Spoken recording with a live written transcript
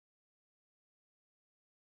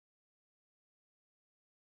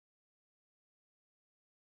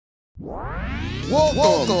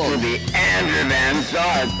Welcome to the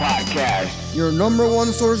AVZ podcast, your number one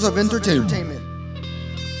source of entertainment.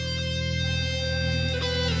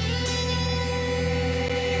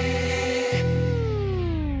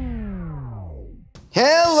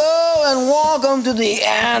 Hello and welcome to the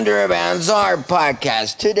AVZ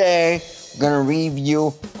podcast. Today, we're gonna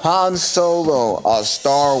review Han Solo, a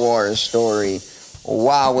Star Wars story.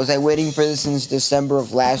 Wow, was I waiting for this since December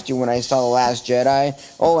of last year when I saw The Last Jedi?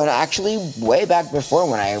 Oh, and actually, way back before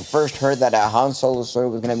when I first heard that a Han Solo story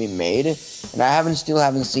was going to be made. And I still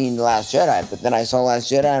haven't seen The Last Jedi, but then I saw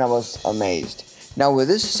Last Jedi and I was amazed. Now, with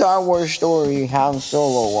this Star Wars story, Han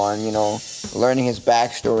Solo one, learning his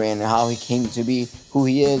backstory and how he came to be who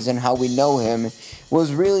he is and how we know him,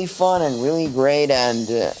 was really fun and really great. And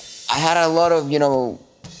I had a lot of,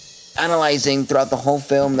 analyzing throughout the whole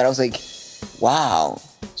film that I was like, wow,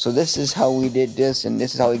 so this is how we did this, and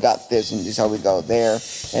this is how we got this, and this is how we go there,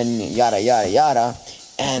 and yada, yada, yada.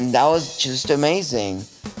 And that was just amazing.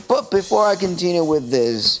 But before I continue with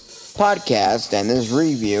this podcast and this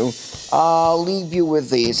review, I'll leave you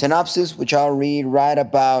with the synopsis, which I'll read right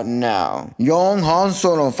about now. Young Han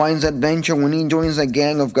Solo finds adventure when he joins a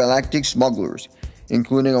gang of galactic smugglers,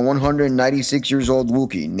 including a 196-year-old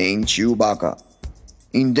Wookiee named Chewbacca.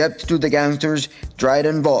 In depth to the gangsters,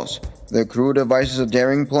 Dryden Voss, the crew devises a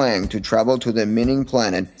daring plan to travel to the mining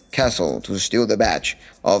planet Kessel to steal the batch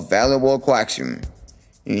of valuable coaxium.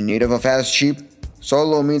 In need of a fast ship,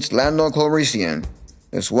 Solo meets Lando Calrissian,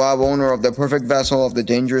 the suave owner of the perfect vessel of the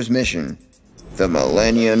dangerous mission, the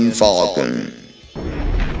Millennium Falcon.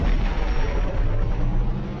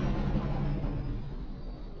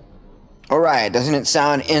 Alright, doesn't it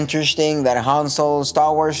sound interesting that Han Solo's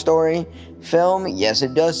Star Wars story film? Yes,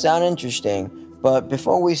 it does sound interesting. But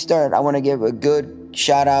before we start, I want to give a good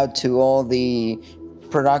shout out to all the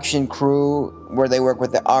production crew where they work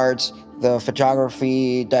with the arts, the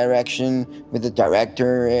photography, direction, with the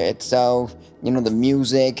director itself, the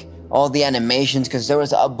music, all the animations, because there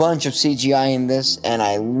was a bunch of CGI in this, and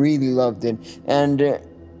I really loved it. And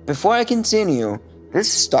before I continue,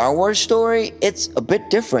 this Star Wars story, it's a bit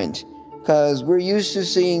different, because we're used to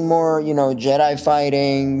seeing more, Jedi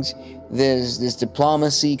fightings, this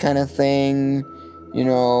diplomacy kind of thing,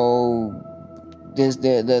 this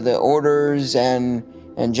the orders and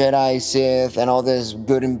Jedi, Sith, and all this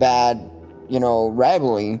good and bad,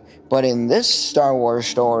 rivalry. But in this Star Wars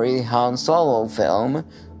story, Han Solo film,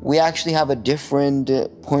 we actually have a different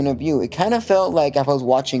point of view. It kind of felt like I was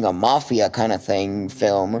watching a mafia kind of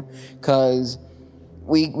film, because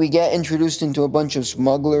we get introduced into a bunch of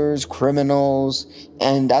smugglers, criminals,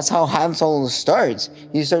 and that's how Han Solo starts.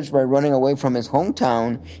 He starts by running away from his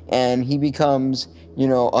hometown, and he becomes,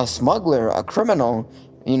 a smuggler, a criminal,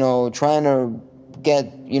 trying to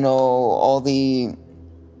get, all the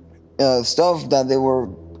stuff that they were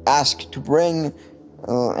asked to bring,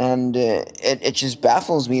 and it just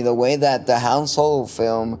baffles me the way that the Han Solo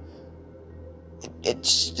film,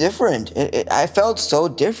 it's different. I felt so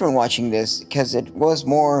different watching this, because it was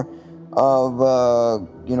more of a,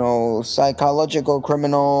 psychological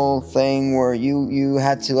criminal thing where you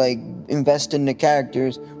had to, invest in the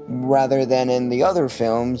characters rather than in the other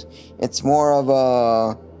films. It's more of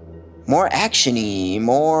a more actiony,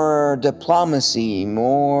 more diplomacy,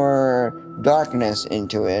 more darkness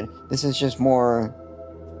into it. This is just more,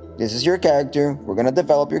 this is your character, we're going to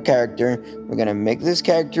develop your character, we're going to make this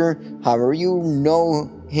character however you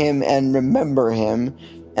know him and remember him,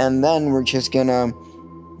 and then we're just going to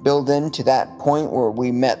build into that point where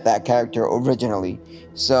we met that character originally.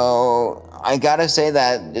 So I gotta say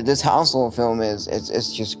that this Han Solo film is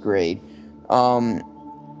just great. Throughout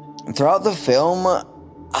the film,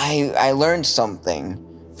 I learned something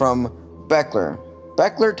from Beckler.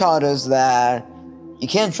 Beckler taught us that you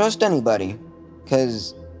can't trust anybody,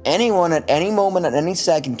 because anyone at any moment, at any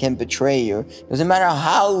second, can betray you. Doesn't matter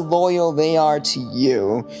how loyal they are to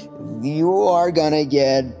you, you are gonna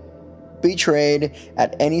get betrayed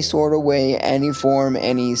at any sort of way, any form,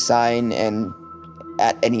 any sign, and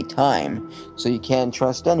at any time. So you can't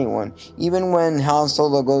trust anyone. Even when Han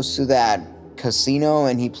Solo goes to that casino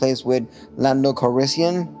and he plays with Lando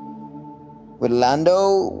Calrissian, with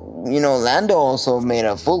Lando, Lando also made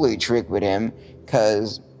a fully trick with him,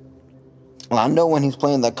 because Lando, when he's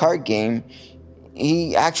playing the card game,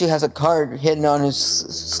 he actually has a card hidden on his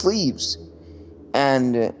sleeves.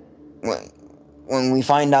 And when we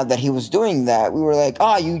find out that he was doing that, we were like,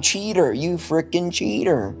 "Ah, you cheater, you freaking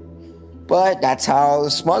cheater." But that's how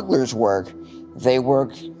smugglers work. They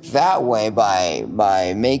work that way,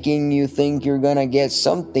 by making you think you're gonna get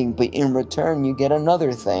something, but in return you get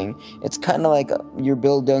another thing. It's kind of like you're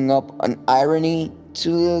building up an irony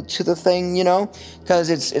to the thing, you know, because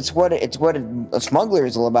it's what a smuggler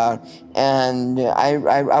is all about. And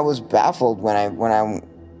I was baffled when I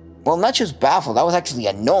well, not just baffled, I was actually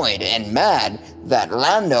annoyed and mad that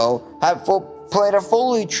Lando had played a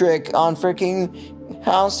Foley trick on freaking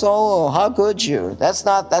Han Solo. How could you? That's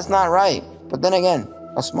not right. But then again,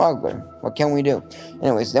 a smuggler. What can we do?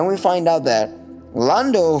 Anyways, then we find out that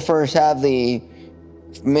Lando first had the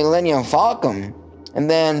Millennium Falcon, and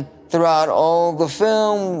then throughout all the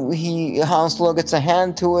film, Han Solo gets a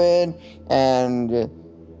hand to it, and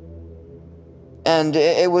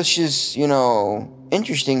it was just, you know,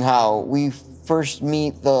 interesting how we first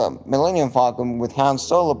meet the Millennium Falcon with Han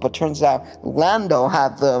Solo, but turns out Lando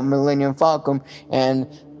had the Millennium Falcon, and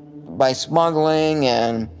by smuggling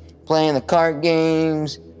and playing the card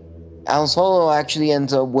games, Han Solo actually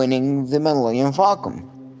ends up winning the Millennium Falcon.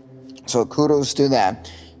 So kudos to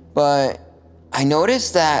that. But I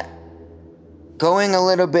noticed that going a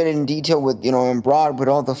little bit in detail with, you know, in broad with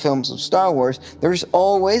all the films of Star Wars, there's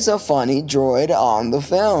always a funny droid on the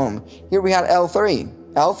film. Here we had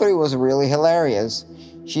L3. L3 was really hilarious.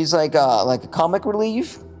 She's like a comic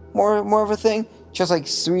relief, more of a thing. Just like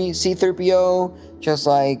C-3PO, just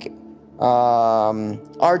like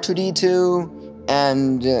R2-D2,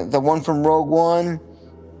 and the one from Rogue One.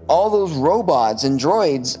 All those robots and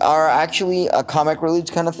droids are actually a comic relief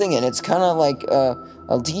kind of thing, and it's kind of like a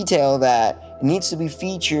detail that needs to be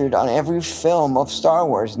featured on every film of Star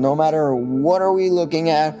Wars. No matter what are we looking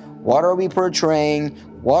at, what are we portraying,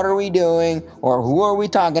 what are we doing, or who are we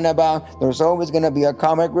talking about, there's always going to be a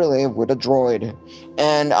comic relief with a droid.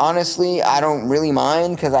 And honestly, I don't really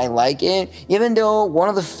mind because I like it, even though one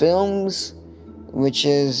of the films, which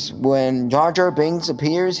is when Jar Jar Binks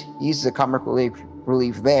appears, he's the comic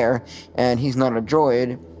relief there, and he's not a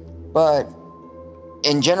droid. But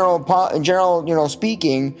in general, you know,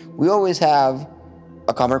 speaking, we always have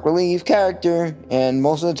a comic relief character, and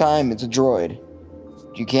most of the time it's a droid.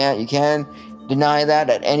 You can't deny that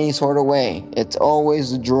at any sort of way. It's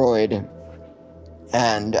always a droid,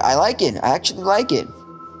 and I like it. I actually like it.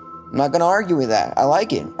 I'm not gonna argue with that. I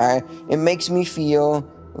like it. It makes me feel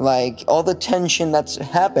like all the tension that's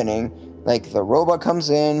happening, like the robot comes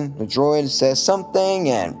in, the droid says something,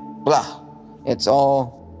 and blah, it's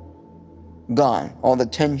all gone. All the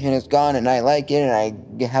tension is gone, and I like it, and I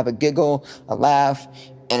have a giggle, a laugh,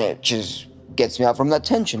 and it just gets me out from that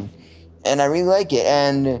tension. And I really like it.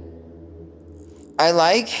 And I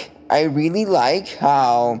really like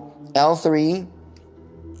how L3,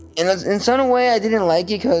 in some way I didn't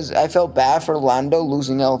like it because I felt bad for Lando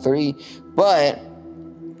losing L3, but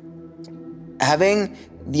having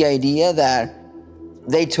the idea that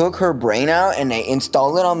they took her brain out and they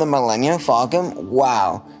installed it on the Millennium Falcon,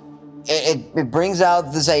 wow. It brings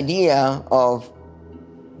out this idea of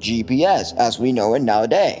GPS as we know it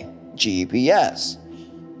nowadays. GPS.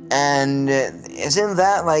 And isn't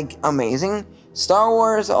that like amazing? Star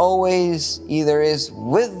Wars always either is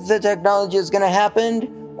with the technology that's gonna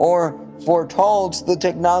happen or foretold the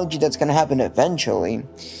technology that's gonna happen eventually.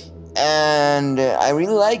 And I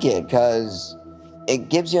really like it because it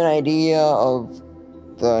gives you an idea of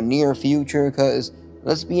the near future, because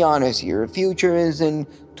let's be honest here, the future isn't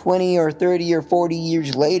 20 or 30 or 40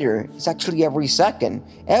 years later. It's actually every second.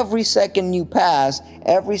 Every second you pass,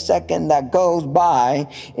 every second that goes by,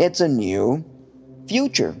 it's a new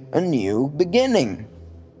future, a new beginning.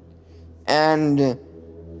 And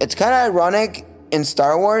it's kind of ironic in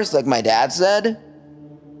Star Wars, like my dad said,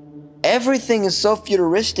 everything is so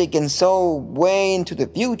futuristic and so way into the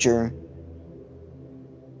future.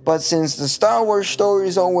 But since the Star Wars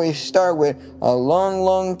stories always start with a long,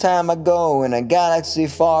 long time ago in a galaxy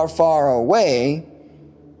far, far away,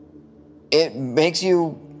 it makes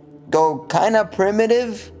you go kind of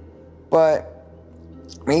primitive. But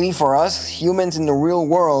maybe for us humans in the real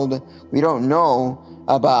world, we don't know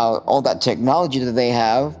about all that technology that they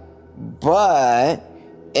have. But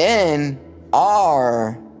in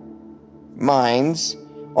our minds,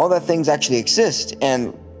 all that things actually exist,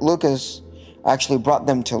 and Lucas actually brought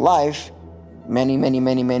them to life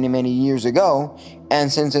many years ago.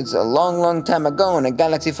 And since it's a long time ago in a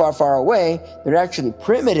galaxy far, far away, they're actually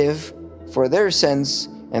primitive for their sense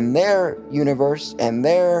and their universe and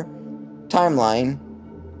their timeline,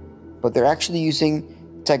 but they're actually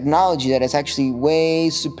using technology that is actually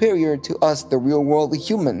way superior to us, the real world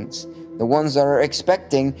humans, the ones that are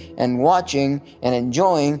expecting and watching and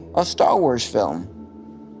enjoying a Star Wars film.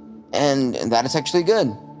 And that is actually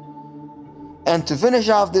good. And to finish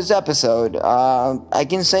off this episode, I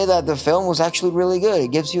can say that the film was actually really good.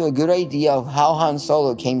 It gives you a good idea of how Han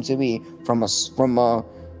Solo came to be, from a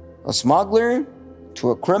smuggler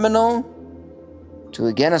to a criminal to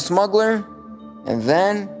again a smuggler, and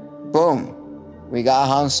then boom, we got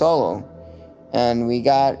Han Solo, and we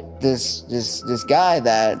got this guy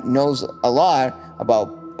that knows a lot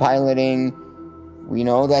about piloting. We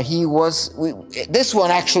know that he was. This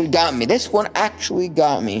one actually got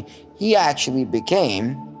me. He actually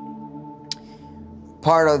became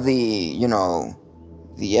part of the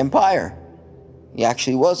Empire. He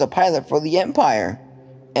actually was a pilot for the Empire.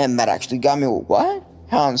 And that actually got me, what?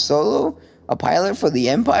 Han Solo? A pilot for the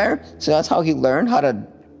Empire? So that's how he learned how to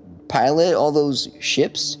pilot all those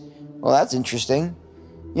ships? Well, that's interesting.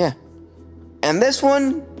 Yeah. And this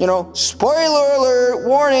one, spoiler alert,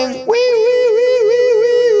 warning.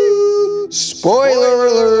 Spoiler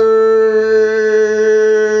alert!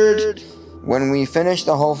 When we finish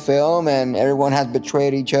the whole film and everyone has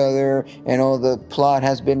betrayed each other and all the plot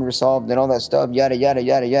has been resolved and all that stuff, yada, yada,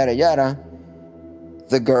 yada, yada, yada,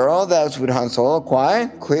 the girl that's with Han Solo,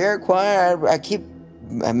 I keep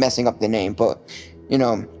messing up the name, but,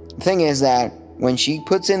 the thing is that when she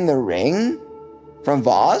puts in the ring from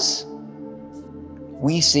Vaz,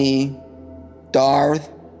 we see Darth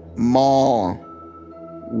Maul.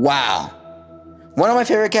 Wow. One of my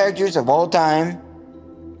favorite characters of all time.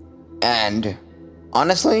 And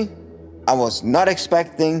honestly, I was not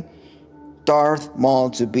expecting Darth Maul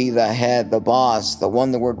to be the head, the boss, the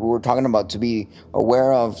one that we're talking about, to be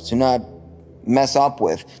aware of, to not mess up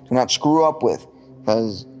with, to not screw up with.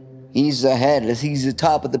 Because he's the head, he's the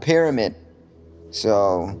top of the pyramid.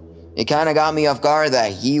 So it kind of got me off guard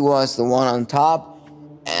that he was the one on top.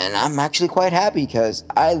 And I'm actually quite happy because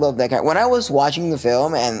I love that guy. When I was watching the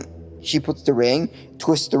film and she puts the ring,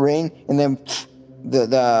 twists the ring, and then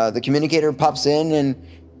the communicator pops in and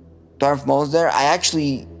Darth Maul's there, I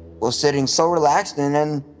actually was sitting so relaxed, and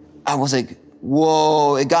then I was like,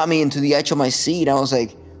 whoa, it got me into the edge of my seat. I was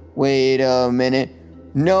like, wait a minute.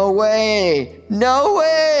 No way.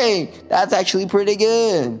 That's actually pretty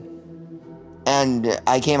good. And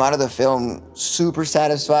I came out of the film super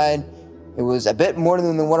satisfied. It was a bit more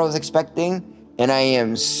than what I was expecting, and I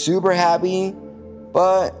am super happy.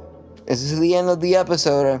 But this is the end of the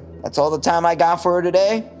episode. That's all the time I got for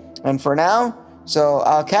today and for now. So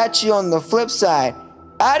I'll catch you on the flip side.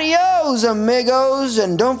 Adios, amigos.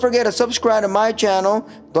 And don't forget to subscribe to my channel.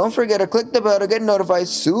 Don't forget to click the bell to get notified.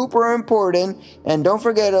 Super important. And don't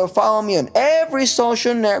forget to follow me on every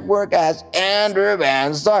social network as Andrew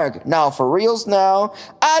Van Stark. Now, for reals now.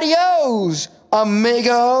 Adios,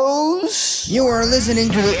 amigos. You are listening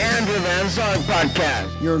to The Andrew Van Stark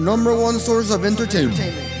Podcast. your #1 source of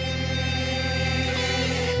entertainment.